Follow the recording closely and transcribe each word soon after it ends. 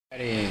I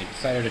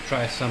decided to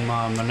try some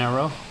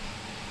Monero.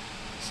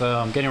 So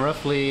I'm getting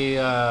roughly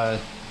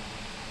about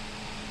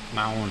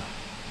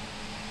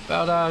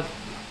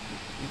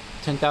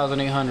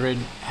 10,800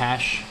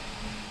 hash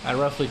at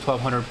roughly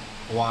 1,200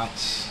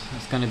 watts.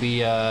 It's going to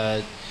be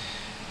out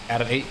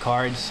of 8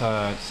 cards,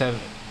 4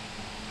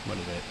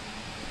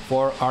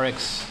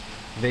 RX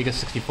Vega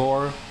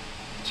 64,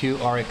 2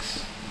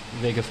 RX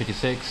Vega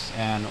 56,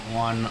 and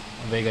 1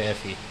 Vega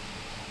FE.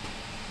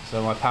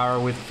 So my power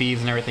with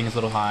fees and everything is a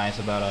little high. It's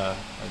about a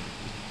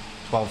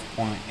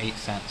 12.8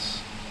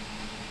 cents.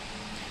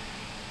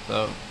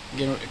 So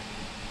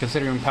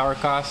considering power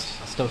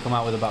costs, I'll still come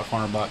out with about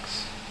 400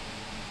 bucks,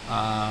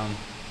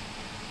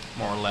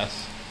 more or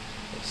less.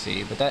 Let's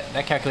see, but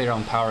that calculator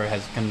on power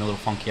has been a little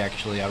funky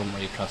actually. I don't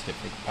really trust it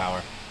for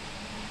power.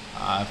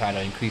 I've had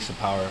to increase the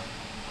power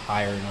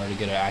higher in order to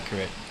get an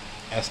accurate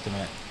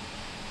estimate.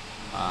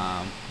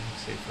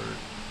 Let's see, for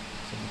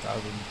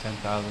 7,000,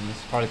 10,000,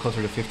 it's probably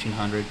closer to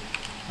 1,500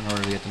 in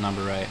order to get the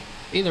number right.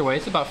 Either way,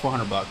 it's about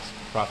 400 bucks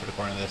profit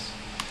according to this.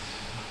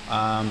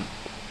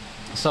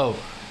 So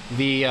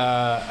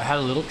I had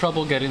a little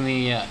trouble getting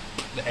the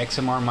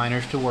XMR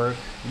miners to work.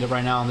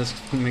 Right now on this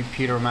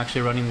computer, I'm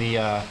actually running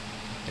the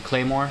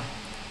Claymore.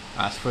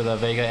 That's for the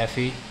Vega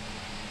FE,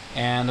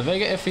 and the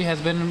Vega FE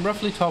has been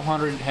roughly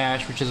 1,200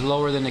 hash, which is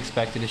lower than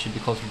expected. It should be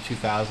closer to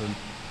 2,000.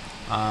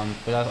 But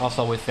that's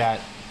also with that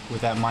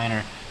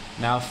miner.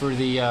 Now for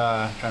the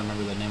I'm trying to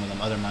remember the name of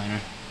the other miner,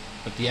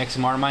 but the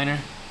XMR-miner,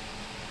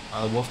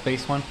 the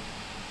wolf-based one,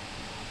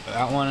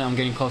 that one I'm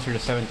getting closer to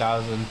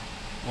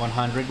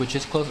 7,100, which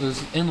is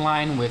in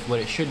line with what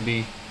it should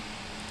be.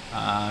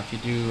 If you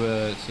do,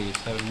 let's see,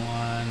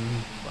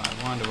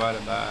 7151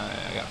 divided by,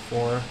 I got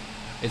 4.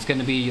 It's going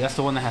to be, that's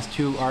the one that has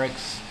 2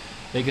 RX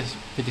Vega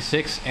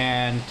 56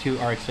 and 2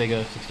 RX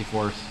Vega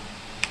 64s.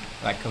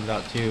 That comes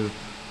out to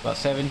about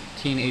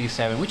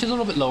 1787, which is a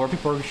little bit lower.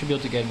 People should be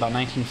able to get about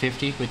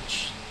 1950,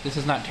 which this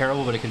is not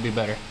terrible, but it could be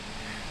better.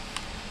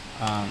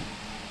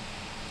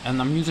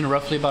 And I'm using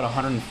roughly about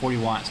 140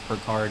 watts per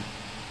card.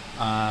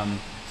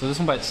 So this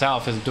one by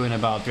itself is doing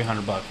about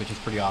 300 bucks, which is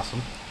pretty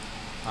awesome.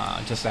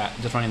 Just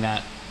running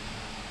that.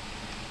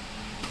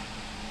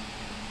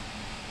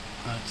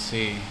 Let's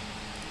see.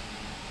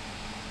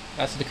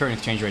 That's the current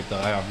exchange rate, though.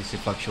 It obviously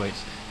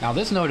fluctuates. Now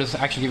this node is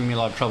actually giving me a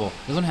lot of trouble.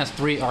 This one has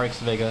 3 RX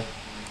Vega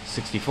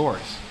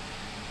 64s.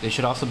 They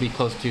should also be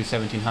close to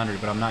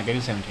 1,700, but I'm not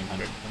getting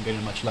 1,700. I'm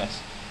getting much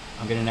less.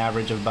 I'm getting an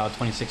average of about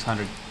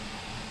 2,600,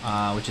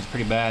 which is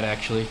pretty bad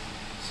actually.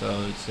 So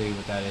let's see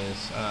what that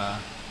is.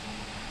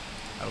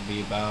 That'll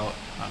be about,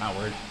 oh, not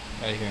word,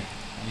 right here.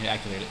 I need to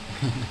activate it.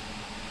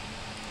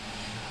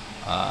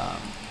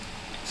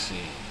 Let's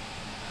see.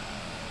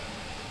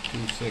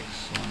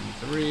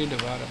 2613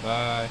 divided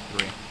by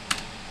 3.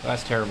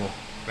 That's terrible.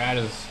 That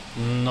is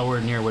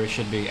nowhere near where it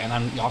should be, and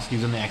I'm also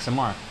using the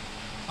XMR.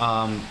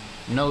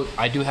 Note,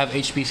 I do have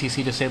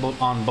HBCC disabled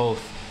on both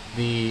of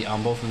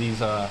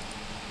these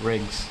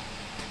rigs.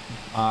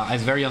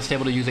 It's very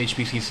unstable to use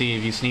HBCC.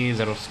 If you sneeze,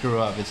 it'll screw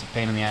up. It's a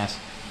pain in the ass.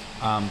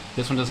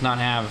 This one does not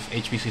have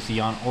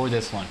HBCC on, or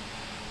this one.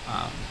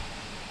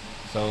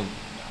 So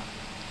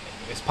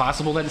it's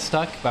possible that it's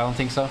stuck, but I don't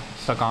think so.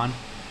 It's stuck on.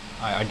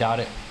 I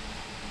doubt it.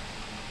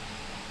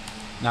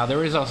 Now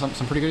there is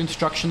some pretty good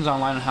instructions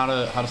online on how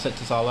to set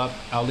this all up.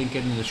 I'll link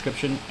it in the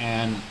description,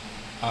 and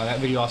that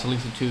video also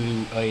links it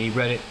to a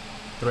Reddit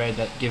thread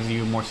that gives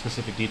you more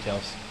specific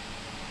details.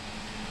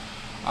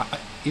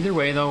 Either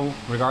way, though,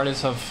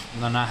 regardless of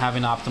not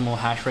having optimal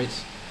hash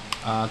rates,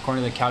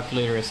 according to the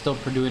calculator, it's still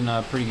doing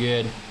a pretty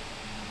good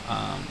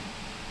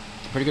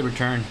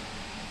return.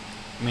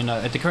 I mean,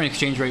 at the current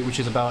exchange rate, which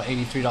is about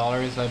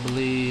 $83, I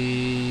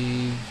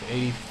believe,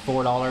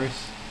 $84.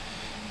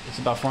 It's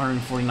about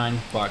 449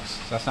 bucks.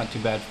 So that's not too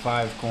bad.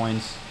 5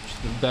 coins, which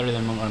is better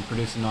than what I'm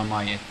producing on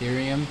my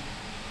Ethereum.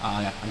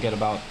 I get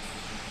about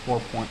 4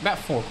 coins a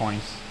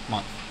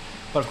month.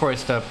 But of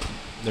course, they're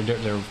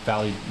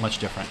valued much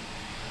different.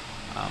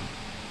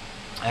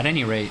 At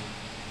any rate,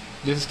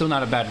 this is still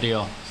not a bad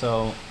deal.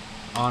 So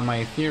on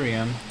my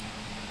Ethereum,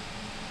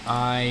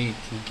 I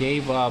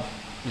gave up.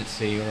 Let's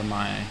see, where am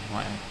I?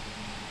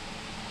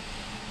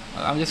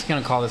 I'm just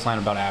gonna call this line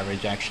about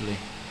average actually,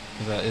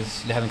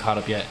 because it hasn't caught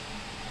up yet.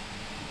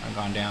 I've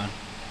gone down.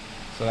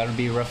 So that would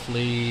be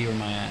roughly, where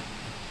am I at?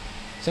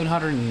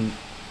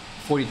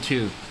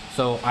 742.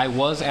 So I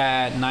was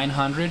at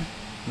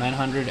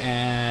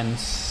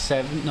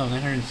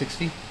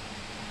 960.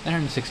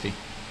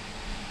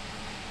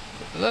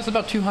 That's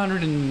about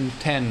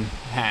 210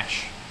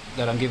 hash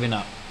that I'm giving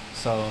up.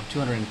 So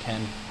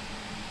 210.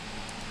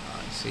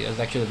 Let's see, that's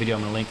actually the video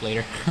I'm gonna link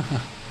later.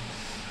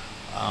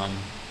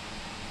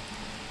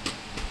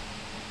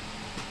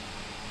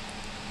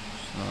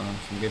 So I'm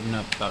giving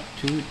up about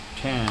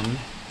 210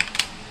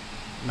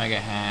 mega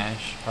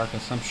hash. Power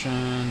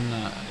consumption,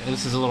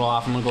 this is a little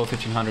off. I'm gonna go with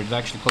 1,500. It's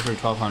actually closer to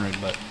 1,200,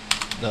 but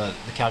the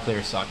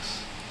calculator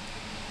sucks.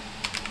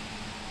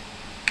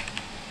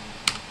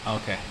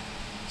 Okay,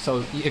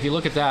 so if you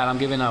look at that, I'm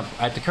giving up,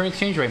 at the current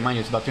exchange rate, mind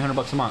you, it's about 300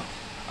 bucks a month.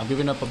 I'm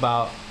giving up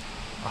about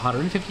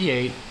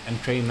 158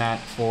 and trading that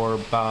for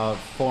about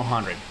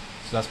 400.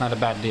 So that's not a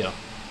bad deal.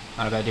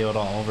 Not a bad deal at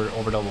all.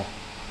 Over double.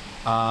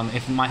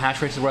 If my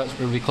hash rate were, it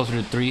would be closer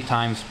to 3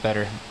 times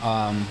better.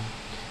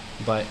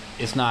 But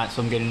it's not,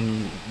 so I'm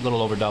getting a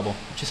little over double,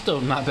 which is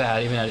still not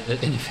bad, even at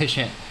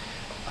inefficient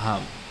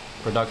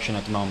production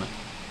at the moment.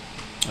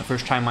 The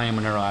first time mining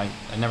Monero, I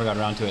never got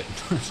around to it,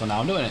 so now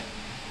I'm doing it.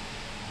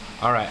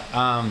 All right.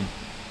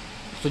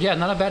 So yeah,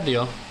 not a bad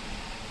deal.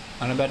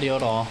 Not a bad deal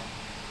at all.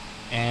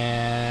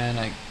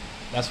 And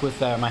that's with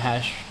my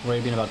hash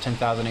rate being about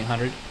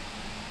 10,800.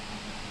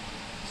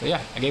 So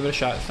yeah, I gave it a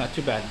shot. It's not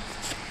too bad.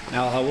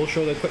 Now I will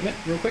show the equipment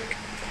real quick.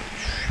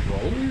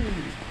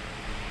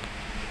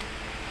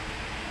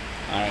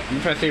 Alright, I'm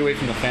gonna try to stay away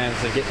from the fans,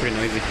 they get pretty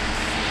noisy.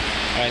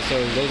 Alright, so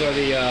those are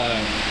the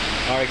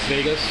RX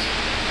Vegas.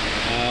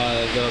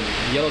 The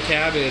yellow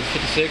tab is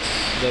 56,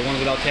 the ones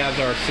without tabs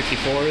are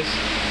 64s.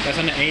 That's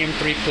on the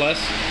AM3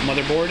 Plus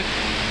motherboard.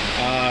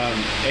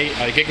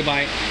 A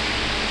Gigabyte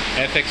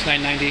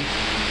FX990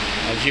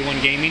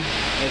 G1 Gaming.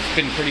 It's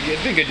been pretty good.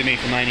 It's been good to me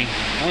for mining.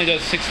 It only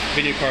does 6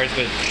 video cards,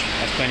 but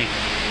that's plenty.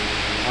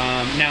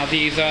 Now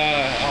these,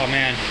 oh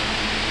man,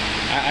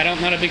 I'm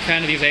not a big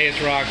fan of these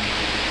ASRock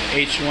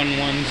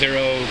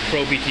H110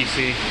 Pro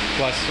BTC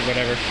Plus or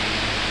whatever.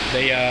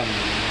 They,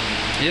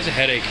 it is a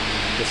headache.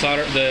 The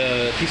solder,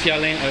 the PCI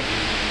lane, the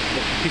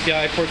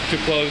PCI ports are too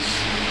close.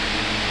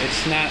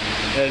 It's not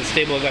as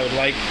stable as I would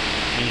like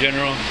in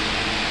general.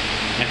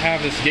 I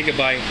have this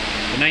Gigabyte,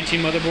 the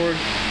 19 motherboard,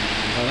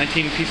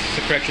 19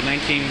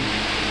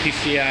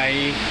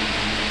 PCIe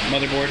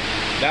motherboard.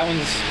 That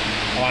one's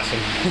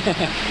awesome.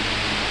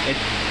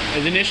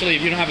 Initially,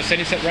 if you don't have a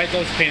setting set right,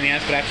 though, it's a pain in the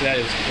ass, but after that,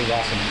 it was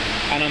awesome.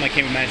 I know my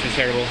cable management's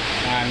terrible.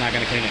 I'm not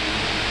going to clean it.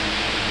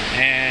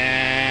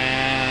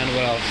 And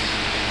what else?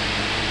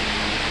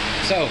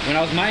 So, when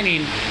I was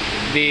mining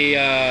the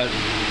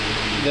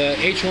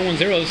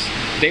H110s,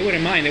 they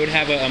wouldn't mind. They would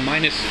have a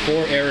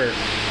 -4 error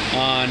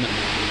on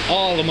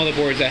all the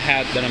motherboards that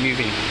I'm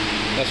using.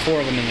 That's 4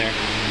 of them in there.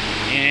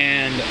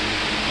 And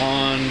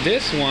on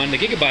this one, the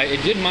Gigabyte,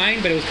 it did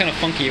mine, but it was kind of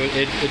funky.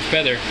 It'd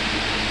feather.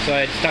 So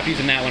I stopped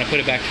using that when I put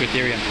it back to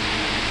Ethereum.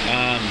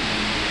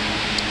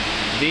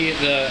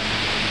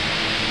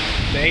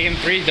 The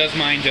AM3 does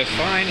mine just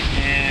fine,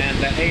 and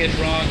the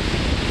ASRock,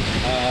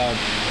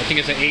 I think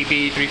it's an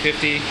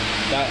AB350.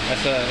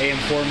 That's an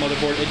AM4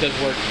 motherboard. It does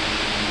work,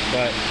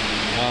 but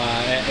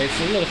it's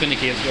a little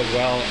finicky as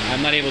well.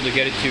 I'm not able to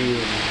get it to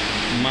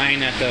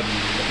mine at the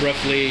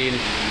roughly,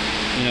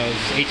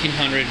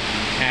 1800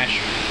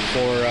 hash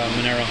for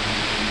Monero,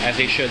 as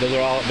they should. Those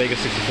are all Vega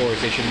 64s.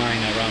 They should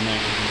mine around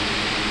there.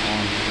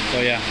 So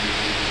yeah.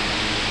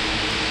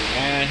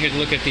 And here's a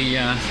look at the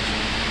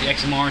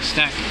XMR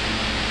stack.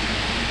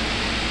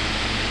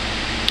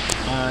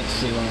 Let's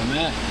see where I'm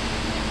at.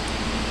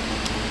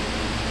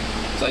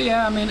 So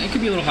yeah, I mean, it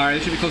could be a little higher.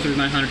 It should be closer to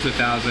 900 to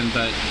 1,000,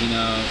 but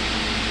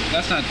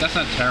that's not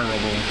terrible.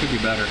 It could be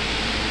better,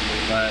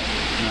 but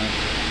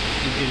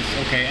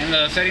it's okay. And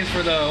the settings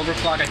for the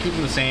overclock, I keep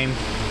them the same.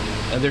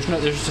 There's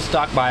just a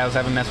stock BIOS. I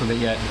haven't messed with it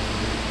yet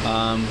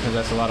because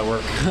that's a lot of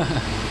work.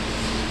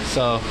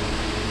 So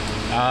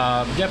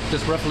yep,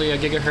 just roughly a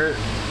gigahertz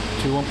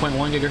to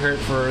 1.1 gigahertz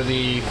for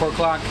the core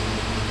clock.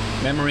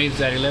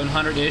 Memory's at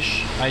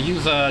 1100-ish. I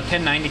use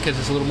 1090 because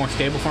it's a little more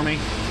stable for me.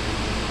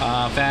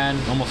 Fan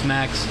almost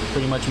max,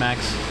 pretty much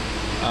max.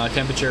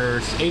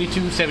 Temperatures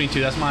 82, 72.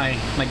 That's my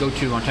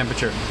go-to on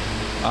temperature.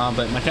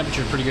 But my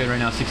temperature is pretty good right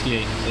now,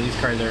 68. So these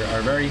cards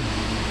are very,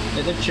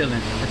 they're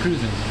chilling, they're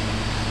cruising.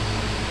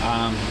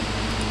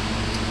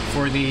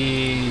 For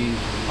the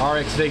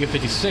RX Vega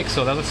 56,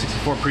 so that was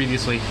 64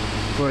 previously.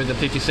 For the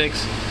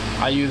 56,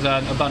 I use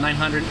about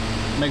 900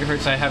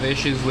 megahertz. I have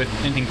issues with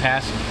anything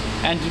past,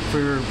 and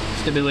for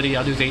stability,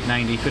 I'll do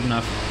 890, good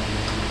enough.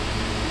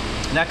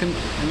 That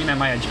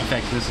might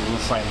affect this a little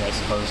slightly, I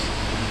suppose.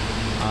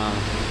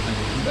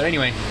 But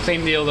anyway,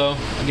 same deal though.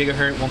 A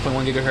gigahertz,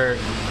 1.1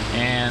 gigahertz,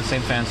 and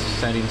same fan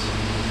settings.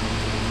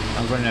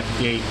 I was running at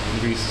 58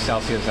 degrees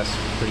Celsius. That's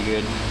pretty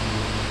good.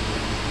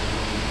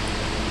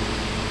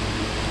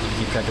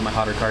 Keep track of my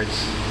hotter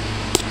cards.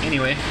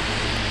 Anyway,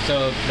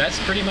 so that's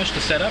pretty much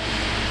the setup.